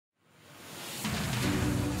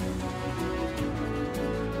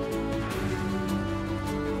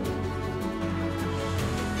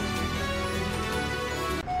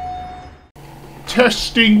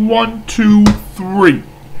Testing 1, 2, 3.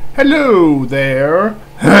 Hello there.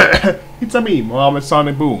 It's me, Mohammed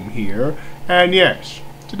Sonic Boom here. And yes,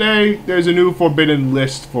 today there's a new forbidden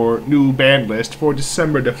list new band list for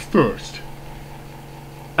December the 1st.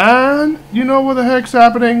 And you know what the heck's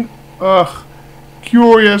happening? Ugh.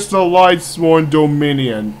 Curious the Lightsworn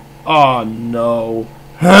Dominion. Oh no.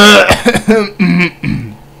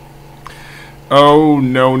 Oh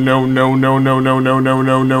no no no no no no no no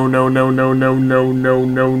no no no no no no no no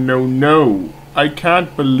no no no. I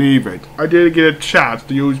can't believe it. I didn't get a chance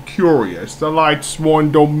to use Curious, the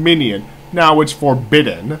Lightsworn Dominion. Now it's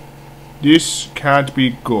forbidden. This can't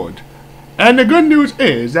be good. And the good news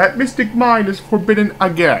is that Mystic Mine is forbidden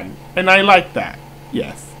again. And I like that.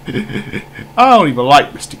 Yes. I don't even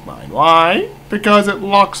like Mystic Mine. Why? Because it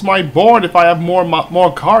locks my board if I have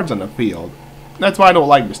more cards on the field. That's why I don't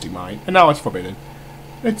like Mystic Mine. And now it's forbidden.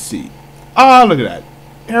 Let's see. Ah, look at that.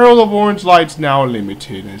 Herald of Orange Light's now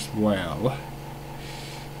limited as well.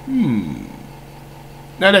 Now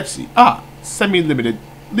let's see. Ah, semi-limited.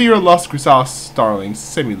 Lear Lust Chrysalis Starling,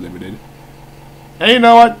 semi-limited. And you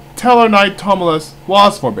know what? Teller Knight Tumulus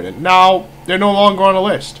was forbidden. Now, they're no longer on the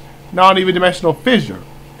list. Non-even Dimensional Fissure.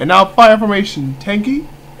 And now Fire Formation Tenki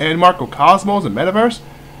and Marco Cosmos and Metaverse.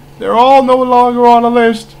 They're all no longer on the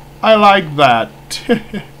list. I like that.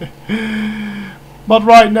 But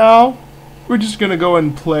right now, we're just gonna go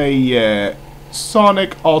and play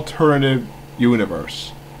Sonic Alternative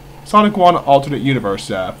Universe. Sonic 1 Alternate Universe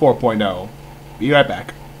 4.0. Be right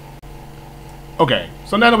back. Okay,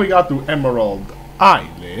 so now that we got through Emerald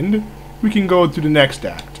Island, we can go to the next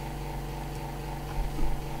act.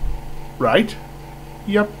 Right?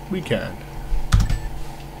 Yep, we can.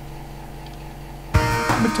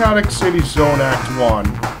 Metallic City Zone Act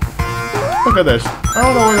 1. Look at this. I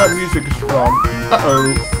don't know where that music is from.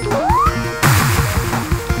 Uh-oh.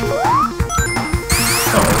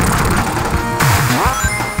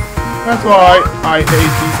 That's why I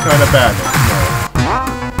hate these kind of bandits.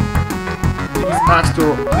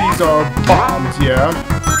 These are bombs, yeah.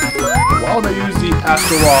 Well, they use the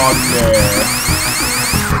Asteron there.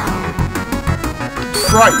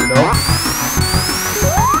 Right, you know.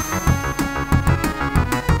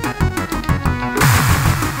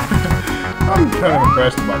 I'm kind of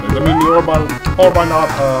impressed about this. I mean, the Orbanot,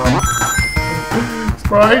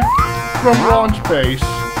 sprite from launch base.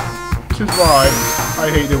 Which is why I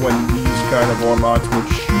hate it when these kind of Orbots would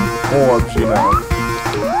shoot orbs, you know.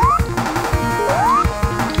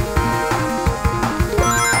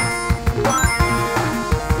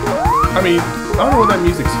 I mean, I don't know where that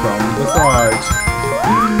music's from. Besides,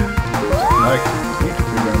 like, you need to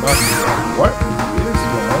figure out what it is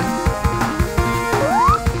from.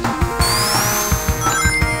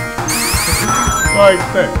 Like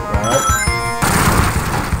that, right?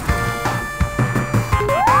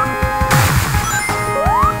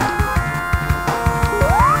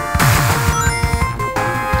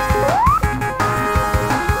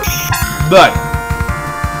 But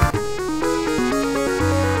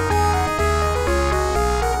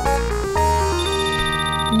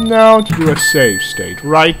now to do a save state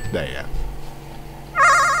right there.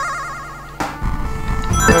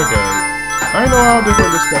 Okay, I know how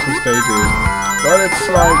different this special stage is. But it's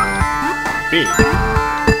like big.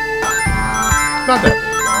 Not that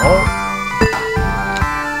big, no.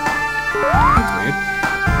 That's weird.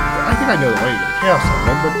 I think I know the way to get a Chaos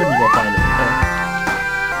Emerald, but then you go find it.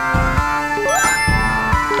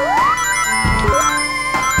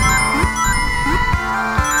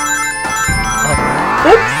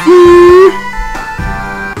 Oopsie!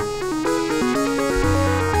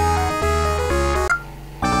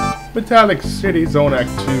 Metallic City Zone Act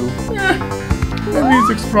 2. The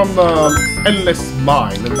music's from Endless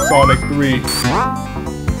Mine in Sonic 3.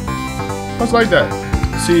 Just like that.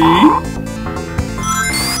 See?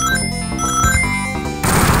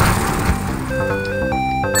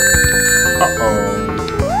 Uh-oh.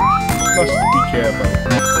 Let's be careful.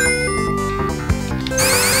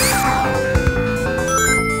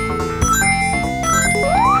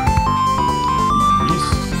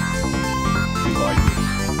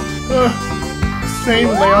 Same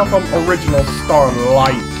layout from original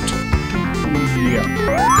Starlight. Yeah.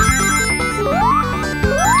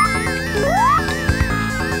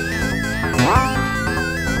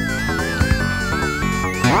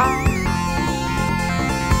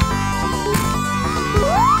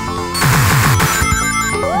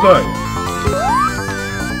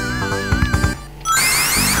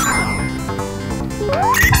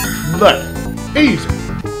 There. Easy.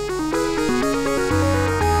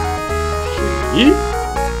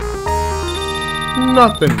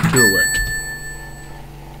 Nothing to it.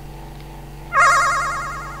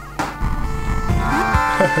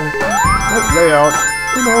 That layout,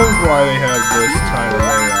 who knows why they have this kind of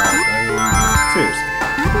layout? I mean, seriously.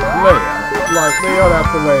 Layout. Layout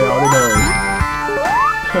after layout, who knows?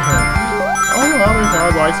 I don't know how many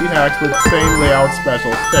times I see hacks with the same layout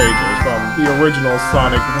special stages from the original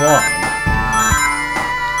Sonic 1.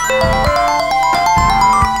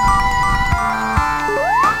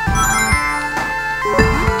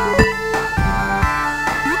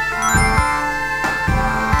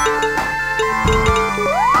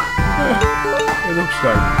 It looks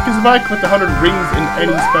like, because if I collect 100 rings in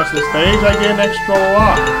any special stage, I get an extra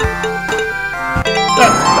life.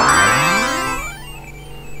 That's fine.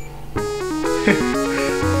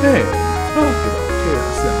 Hey, talk about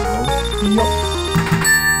chaos emeralds. Yup.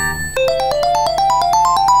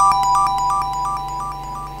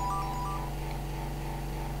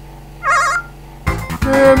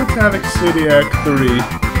 And Metallic City Act 3.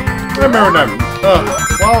 I remember that.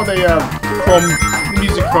 While they have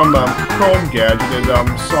music from Chrome Gadget and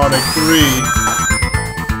Sonic 3.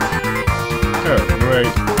 Oh, great.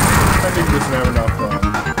 I think this doesn't have enough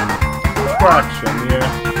traction, yeah.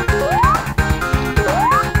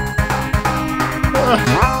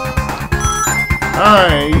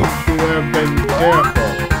 I should have been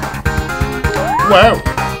careful. Wow!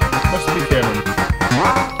 Must be careful.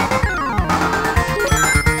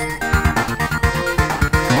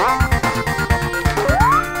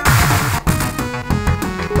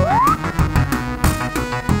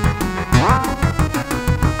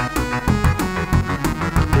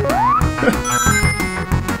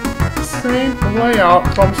 Same layout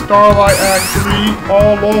from Starlight Act 3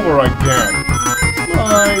 all over again.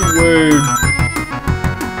 My word.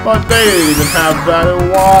 But they didn't even have that in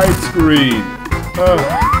widescreen.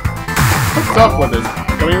 What's up with this? I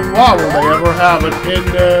mean, why will they ever have it in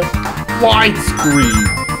widescreen?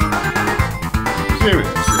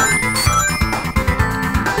 Seriously.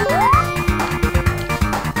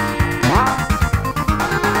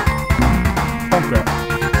 Okay.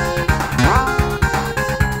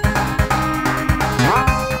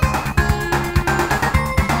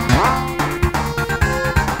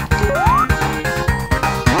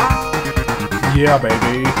 Yeah,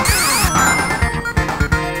 baby.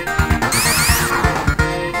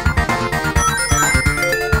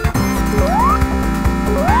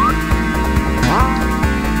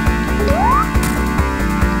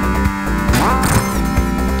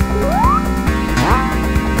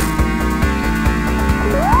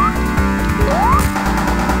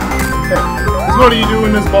 What are you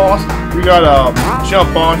doing, this boss? We gotta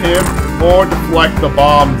jump on him or deflect the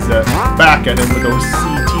bombs back at him with those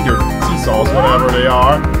seesaws, whatever they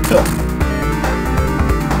are.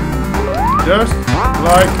 Just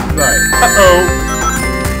like that. Uh-oh.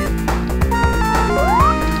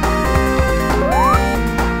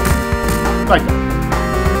 Like that.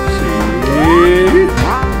 See?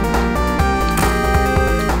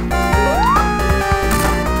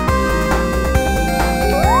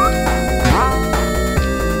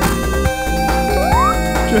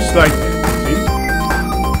 Just like that, see?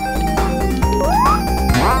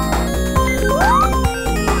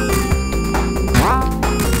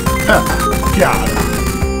 Got it.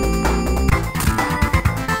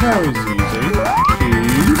 That was easy.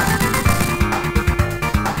 Cheese.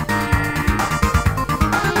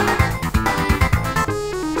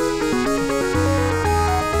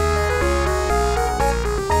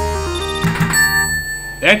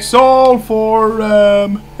 That's all for,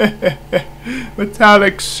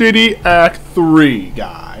 Metallic City Act 3,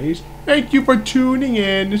 guys. Thank you for tuning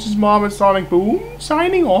in. This is Mom and Sonic Boom,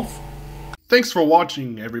 signing off. Thanks for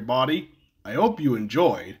watching, everybody. I hope you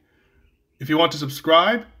enjoyed. If you want to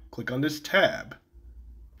subscribe, click on this tab.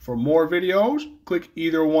 For more videos, click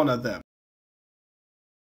either one of them.